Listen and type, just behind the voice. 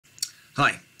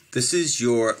Hi, this is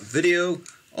your video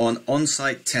on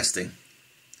on-site testing.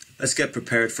 Let's get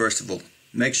prepared first of all.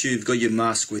 Make sure you've got your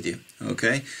mask with you,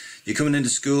 okay? You're coming into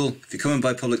school, if you're coming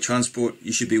by public transport,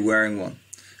 you should be wearing one.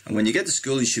 And when you get to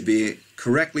school, you should be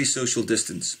correctly social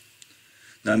distance.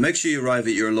 Now make sure you arrive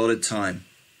at your allotted time.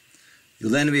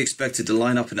 You'll then be expected to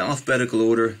line up in alphabetical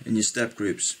order in your step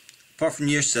groups. Apart from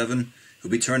year 7,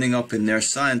 who'll be turning up in their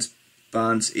science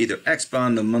bands, either X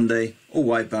band on Monday or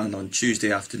Y band on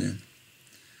Tuesday afternoon.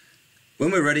 When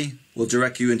we're ready, we'll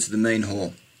direct you into the main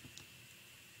hall.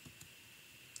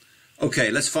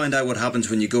 Okay, let's find out what happens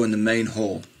when you go in the main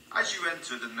hall. As you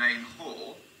enter the main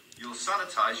hall, you'll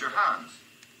sanitize your hands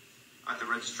at the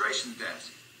registration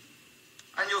desk.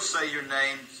 And you'll say your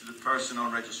name to the person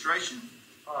on registration.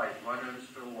 Hi, my name is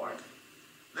Phil White.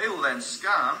 They will then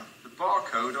scan the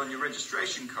barcode on your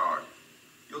registration card.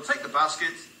 You'll take the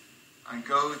basket and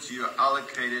go to your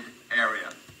allocated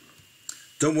area.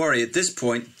 Don't worry, at this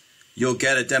point, you'll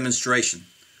get a demonstration,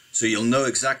 so you'll know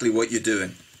exactly what you're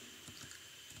doing.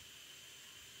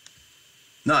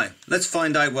 Now, let's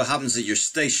find out what happens at your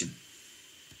station.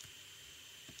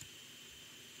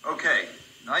 Okay,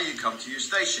 now you come to your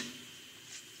station.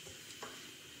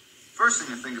 First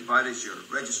thing to think about is your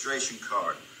registration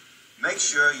card. Make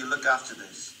sure you look after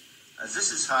this, as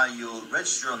this is how you'll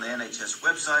register on the NHS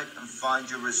website and find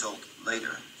your result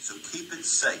later, so keep it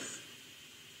safe.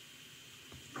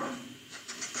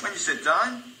 When you sit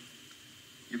down,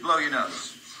 you blow your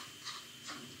nose.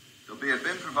 There'll be a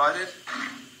bin provided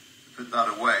to put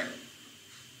that away.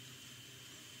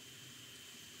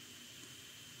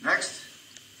 Next,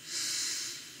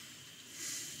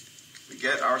 we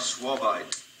get our swab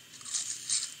out.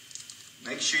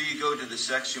 Make sure you go to the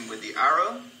section with the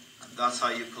arrow, and that's how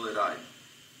you pull it out.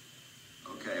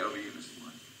 Okay, over you, Mr.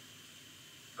 White.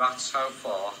 That's how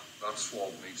far that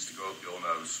swab needs to go up your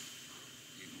nose.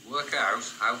 You can work out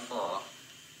how far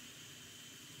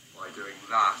by doing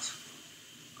that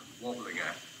and wobbling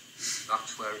it.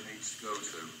 That's where it needs to go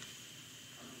to.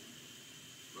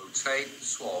 Rotate the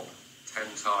swab 10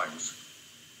 times.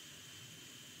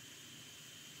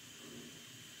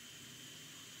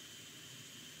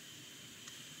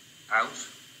 Out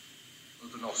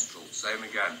of the nostril, same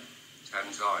again, 10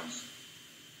 times.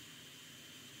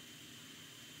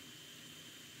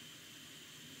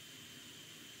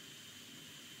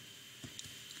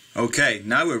 Okay,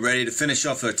 now we're ready to finish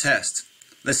off our test.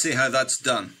 Let's see how that's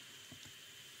done.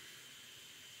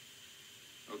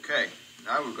 Okay,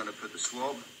 now we're going to put the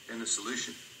swab in the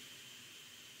solution.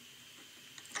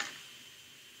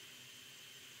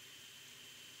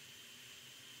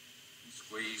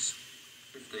 Squeeze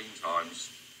 15 times,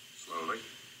 slowly.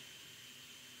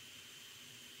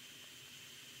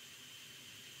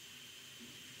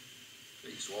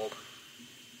 Big swab.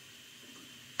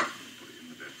 Put it in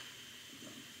the bin.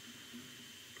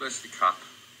 Place the cap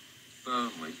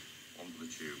firmly onto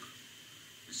the tube.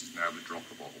 This is now the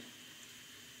dropper bottle.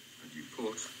 And you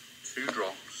put 2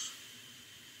 drops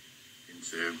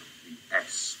into the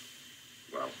S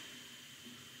well.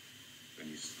 Then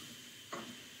you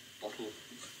bottle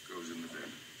goes in the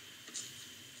bin.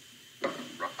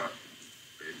 Wrapper,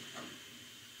 bin.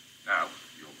 Now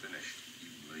you're finished. You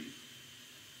can leave.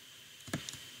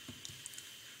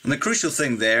 And the crucial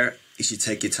thing there is you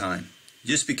take your time.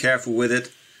 Just be careful with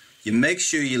it. You make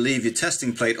sure you leave your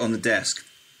testing plate on the desk,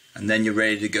 and then you're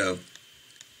ready to go.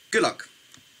 Good luck.